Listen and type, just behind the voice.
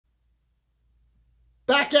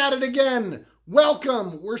Back at it again.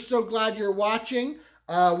 Welcome. We're so glad you're watching.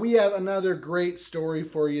 We have another great story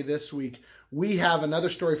for you this week. We have another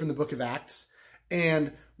story from the book of Acts,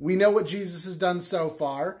 and we know what Jesus has done so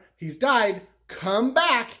far. He's died, come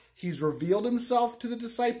back. He's revealed himself to the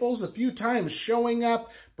disciples a few times, showing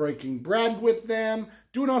up, breaking bread with them,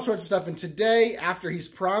 doing all sorts of stuff. And today, after he's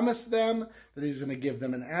promised them that he's going to give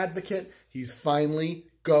them an advocate, he's finally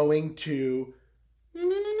going to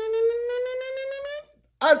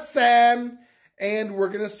ascend. And we're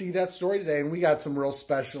going to see that story today. And we got some real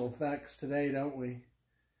special effects today, don't we?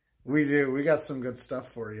 We do. We got some good stuff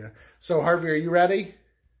for you. So, Harvey, are you ready?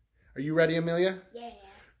 Are you ready, Amelia? Yeah.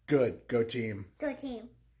 Good. Go team. Go team.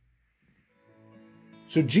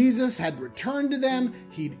 So Jesus had returned to them,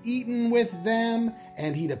 he'd eaten with them,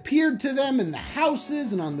 and he'd appeared to them in the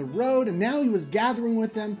houses and on the road, and now he was gathering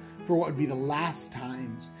with them for what would be the last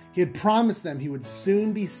times. He had promised them he would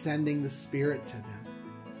soon be sending the Spirit to them.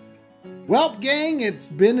 Well, gang, it's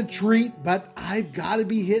been a treat, but I've got to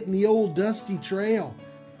be hitting the old dusty trail.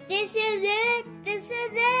 This is it! This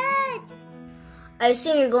is it! I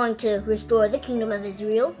assume you're going to restore the kingdom of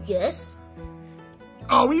Israel, yes?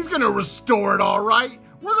 Oh, he's going to restore it, all right.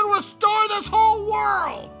 We're going to restore this whole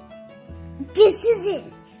world. This is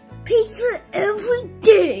it. Pizza every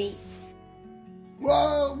day.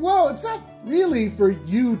 Whoa, it's not really for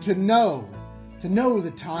you to know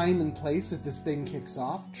the time and place that this thing kicks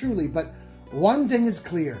off, truly. But one thing is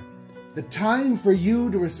clear. The time for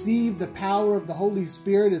you to receive the power of the Holy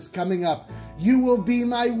Spirit is coming up. You will be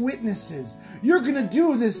my witnesses. You're going to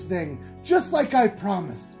do this thing just like I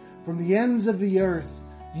promised. From the ends of the earth,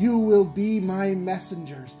 you will be my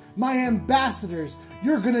messengers, my ambassadors.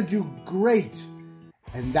 You're going to do great.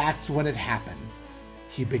 And that's when it happened.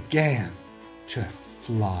 He began to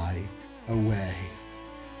fly away.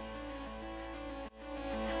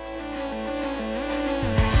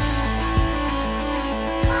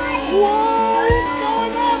 Whoa, he's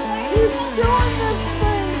going up! He's doing this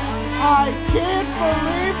thing! I can't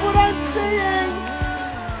believe what I'm seeing!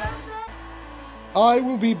 I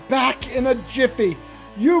will be back in a jiffy.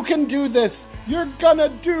 You can do this. You're gonna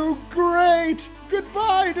do great.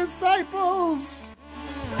 Goodbye, disciples.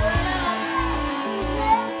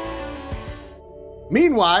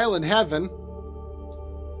 Meanwhile, in heaven...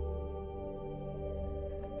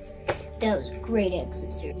 That was a great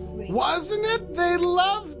exercise. Wasn't it? They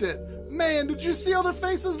loved it. Man, did you see all their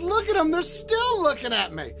faces? Look at them. They're still looking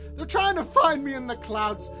at me. They're trying to find me in the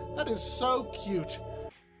clouds. That is so cute.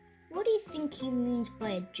 What do you think he means by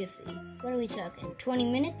a jiffy? What are we talking,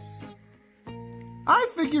 20 minutes? I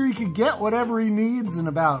figure he could get whatever he needs in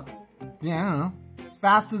about, as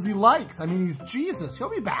fast as he likes. I mean, he's Jesus. He'll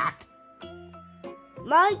be back.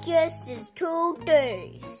 My guess is 2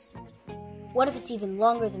 days. What if it's even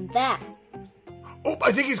longer than that? Oh,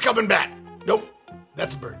 I think he's coming back. Nope,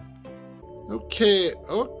 that's a bird.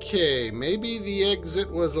 Okay. Maybe the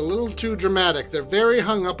exit was a little too dramatic. They're very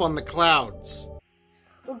hung up on the clouds.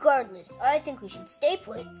 Regardless, I think we should stay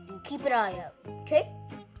put and keep an eye out, okay?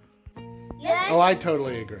 Yeah. Oh, I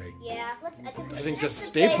totally agree. Yeah, I think just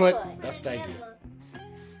stay put. Best idea.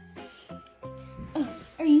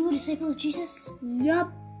 Are you a disciple of Jesus?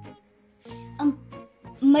 Yup.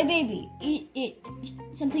 My baby,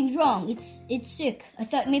 something's wrong. It's sick. I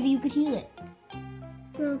thought maybe you could heal it.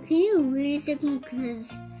 Well, can you wait a second?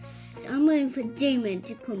 Because I'm waiting for Damon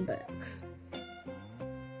to come back.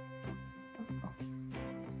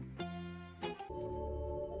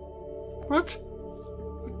 What?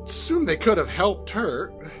 Assume they could have helped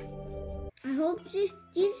her. I hope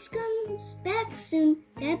Jesus comes back soon.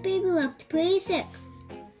 That baby looked pretty sick.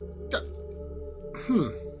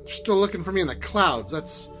 You're still looking for me in the clouds.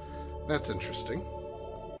 That's interesting.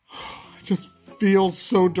 I just feel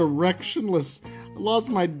so directionless. I lost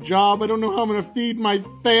my job. I don't know how I'm going to feed my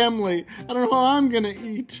family. I don't know how I'm going to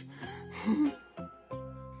eat.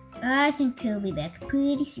 I think he'll be back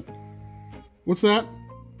pretty soon. What's that?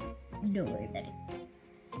 Don't worry about it.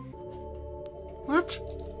 What?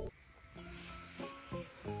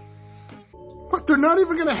 What, they're not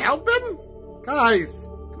even going to help him? Guys,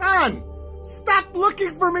 come on. Stop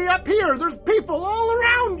looking for me up here. There's people all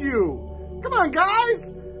around you. Come on,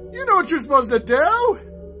 guys. You know what you're supposed to do.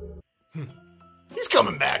 He's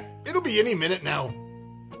coming back. It'll be any minute now.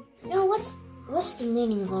 No, what's the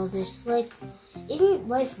meaning of all this? Like, isn't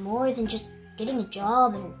life more than just getting a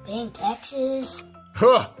job and paying taxes?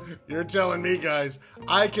 Huh, you're telling me, guys.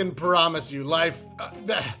 I can promise you life...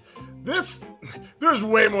 there's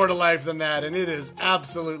way more to life than that, and it is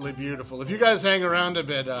absolutely beautiful. If you guys hang around a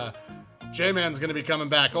bit, J-Man's going to be coming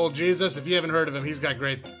back. Old Jesus, if you haven't heard of him, he's got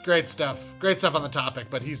great stuff. Great stuff on the topic,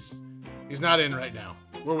 but he's He's not in right now.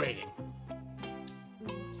 We're waiting.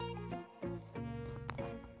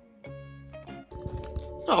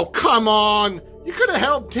 Oh, come on. You could have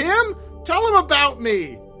helped him. Tell him about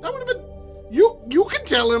me. That would have been... You can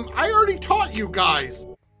tell him. I already taught you guys.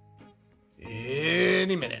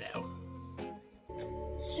 Any minute now.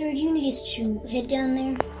 Sir, do you need us to head down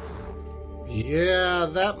there? Yeah,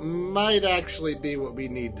 that might actually be what we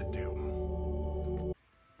need to do.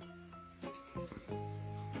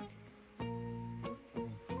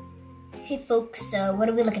 Hey folks, what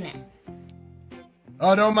are we looking at?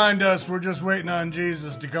 Oh, don't mind us. We're just waiting on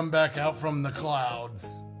Jesus to come back out from the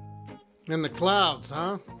clouds. In the clouds,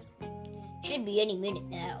 huh? Should be any minute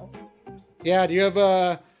now. Yeah, do you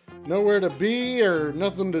have nowhere to be or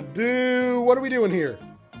nothing to do? What are we doing here?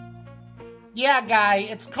 Yeah, guy,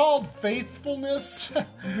 it's called faithfulness.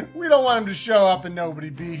 We don't want him to show up and nobody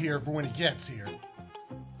be here for when he gets here.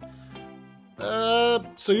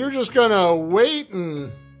 So you're just gonna wait and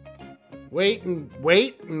wait and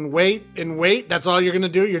wait and wait and wait? That's all you're gonna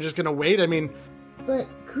do? You're just gonna wait? I mean... But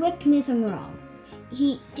correct me if I'm wrong.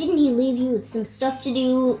 Didn't he leave you with some stuff to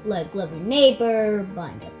do, like love your neighbor,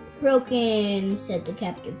 bind up the broken, set the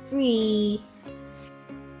captive free?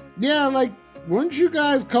 Yeah, like, weren't you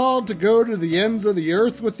guys called to go to the ends of the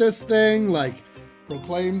earth with this thing? Like,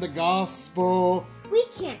 proclaim the gospel? We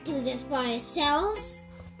can't do this by ourselves.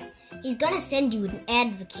 He's gonna send you an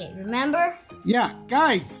advocate, remember? Yeah,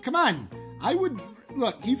 guys, come on.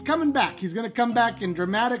 Look, he's coming back. He's gonna come back in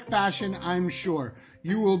dramatic fashion, I'm sure.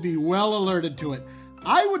 You will be well alerted to it.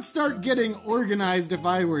 I would start getting organized if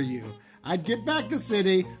I were you. I'd get back to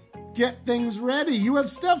city, get things ready. You have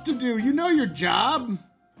stuff to do. You know your job.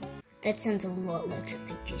 That sounds a lot like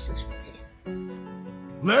something Jesus would say.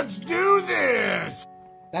 Let's do this!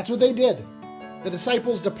 That's what they did. The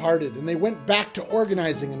disciples departed, and they went back to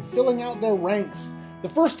organizing and filling out their ranks. The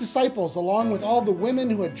first disciples, along with all the women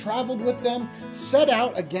who had traveled with them, set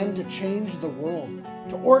out again to change the world,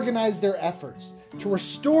 to organize their efforts, to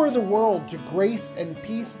restore the world to grace and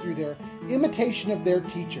peace through their imitation of their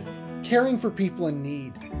teacher, caring for people in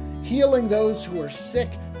need, healing those who are sick,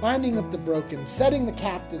 binding up the broken, setting the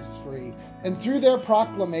captives free, and through their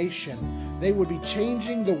proclamation, they would be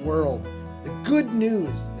changing the world, the good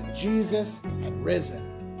news that Jesus had risen.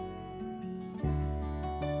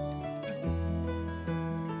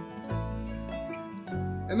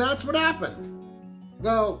 And that's what happened.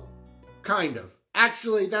 Well, kind of.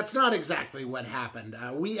 Actually, that's not exactly what happened.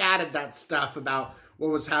 We added that stuff about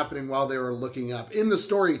what was happening while they were looking up. In the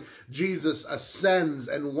story, Jesus ascends,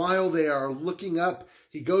 and while they are looking up,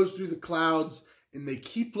 he goes through the clouds, and they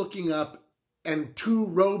keep looking up, and two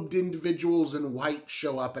robed individuals in white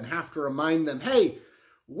show up and have to remind them, hey,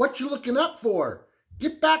 what you looking up for?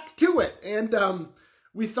 Get back to it. And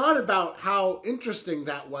we thought about how interesting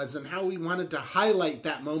that was and how we wanted to highlight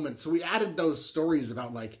that moment. So we added those stories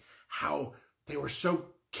about like how they were so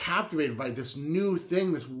captivated by this new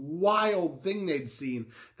thing, this wild thing they'd seen,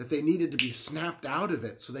 that they needed to be snapped out of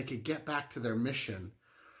it so they could get back to their mission.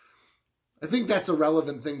 I think that's a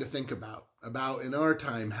relevant thing to think about in our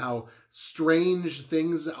time, how strange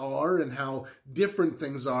things are and how different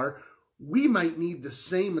things are. We might need the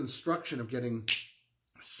same instruction of getting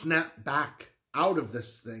snapped back out of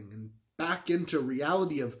this thing and back into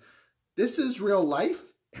reality of this is real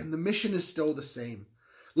life and the mission is still the same.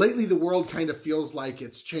 Lately, the world kind of feels like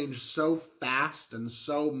it's changed so fast and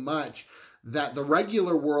so much that the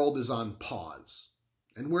regular world is on pause.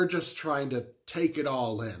 And we're just trying to take it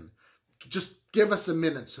all in. Just give us a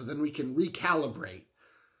minute so then we can recalibrate.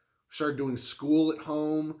 Start doing school at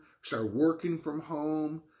home, start working from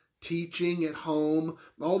home, teaching at home.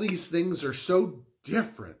 All these things are so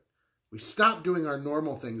different. We stopped doing our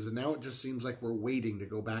normal things, and now it just seems like we're waiting to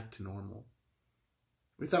go back to normal.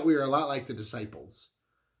 We thought we were a lot like the disciples.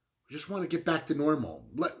 We just want to get back to normal.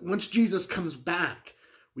 Once Jesus comes back,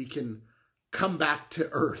 we can come back to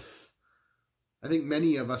earth. I think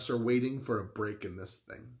many of us are waiting for a break in this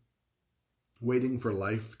thing. Waiting for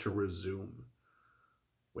life to resume.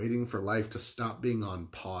 Waiting for life to stop being on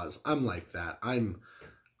pause. I'm like that.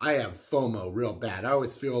 I have FOMO real bad. I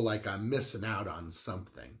always feel like I'm missing out on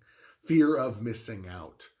something. Fear of missing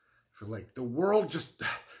out. I feel like the world just,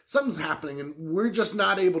 something's happening and we're just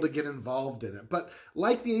not able to get involved in it. But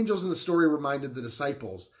like the angels in the story reminded the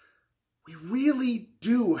disciples, we really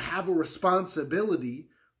do have a responsibility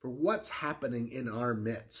for what's happening in our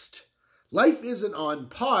midst. Life isn't on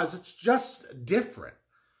pause, it's just different.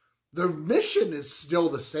 The mission is still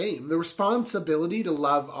the same. The responsibility to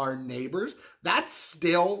love our neighbors, that's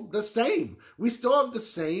still the same. We still have the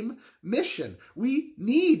same mission. We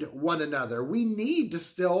need one another. We need to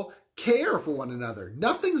still care for one another.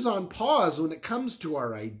 Nothing's on pause when it comes to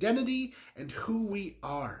our identity and who we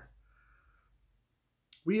are.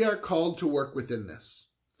 We are called to work within this,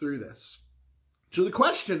 through this. So the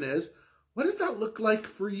question is, what does that look like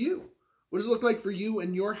for you? What does it look like for you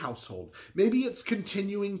and your household? Maybe it's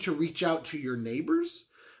continuing to reach out to your neighbors.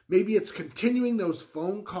 Maybe it's continuing those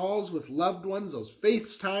phone calls with loved ones, those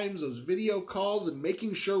FaceTimes, those video calls, and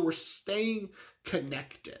making sure we're staying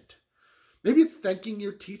connected. Maybe it's thanking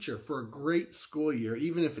your teacher for a great school year,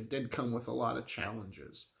 even if it did come with a lot of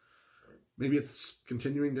challenges. Maybe it's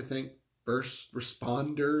continuing to thank first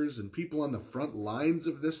responders and people on the front lines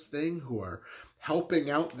of this thing who are helping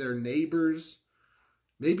out their neighbors.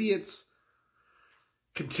 Maybe it's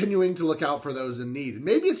continuing to look out for those in need.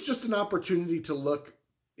 Maybe it's just an opportunity to look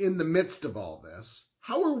in the midst of all this.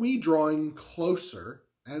 How are we drawing closer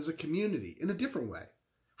as a community in a different way?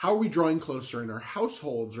 How are we drawing closer in our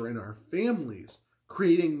households or in our families,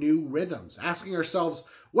 creating new rhythms, asking ourselves,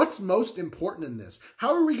 what's most important in this?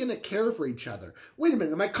 How are we going to care for each other? Wait a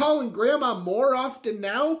minute, am I calling Grandma more often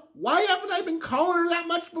now? Why haven't I been calling her that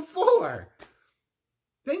much before?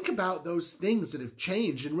 Think about those things that have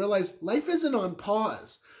changed and realize life isn't on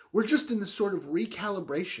pause. We're just in this sort of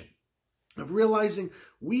recalibration of realizing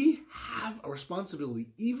we have a responsibility,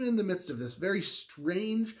 even in the midst of this very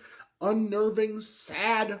strange, unnerving,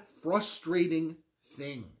 sad, frustrating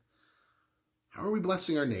thing. How are we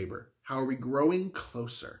blessing our neighbor? How are we growing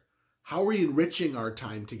closer? How are we enriching our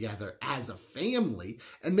time together as a family?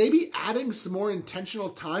 And maybe adding some more intentional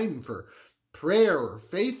time for prayer or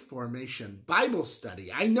faith formation, Bible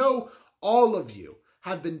study. I know all of you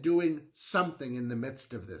have been doing something in the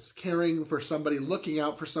midst of this, caring for somebody, looking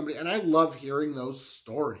out for somebody. And I love hearing those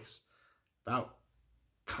stories about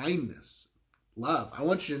kindness, love. I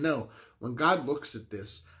want you to know, when God looks at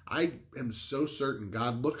this, I am so certain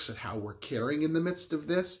God looks at how we're caring in the midst of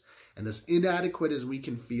this. And as inadequate as we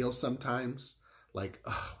can feel sometimes, like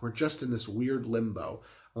we're just in this weird limbo.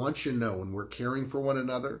 I want you to know, when we're caring for one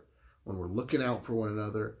another, when we're looking out for one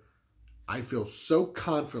another, I feel so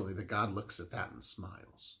confidently that God looks at that and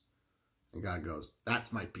smiles. And God goes,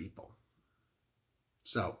 that's my people.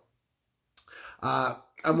 So, I'm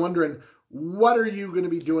wondering, what are you going to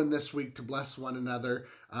be doing this week to bless one another?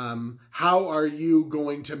 How are you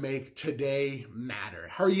going to make today matter?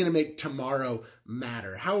 How are you going to make tomorrow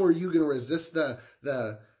matter? How are you going to resist the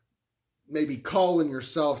maybe calling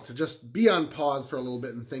yourself to just be on pause for a little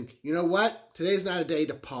bit and think, you know what? Today's not a day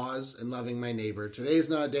to pause in loving my neighbor. Today's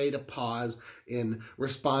not a day to pause in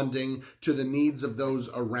responding to the needs of those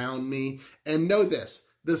around me. And know this,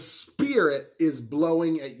 the Spirit is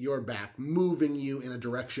blowing at your back, moving you in a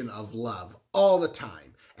direction of love all the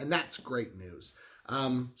time. And that's great news.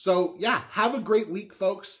 So yeah, have a great week,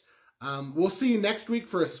 folks. We'll see you next week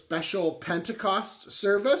for a special Pentecost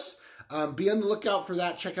service. Be on the lookout for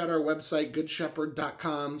that. Check out our website,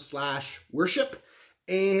 goodshepherd.com/worship,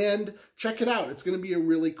 and check it out. It's going to be a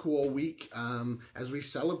really cool week as we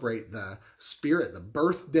celebrate the Spirit, the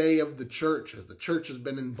birthday of the church, as the church has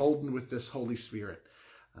been emboldened with this Holy Spirit.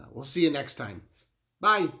 We'll see you next time.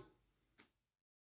 Bye.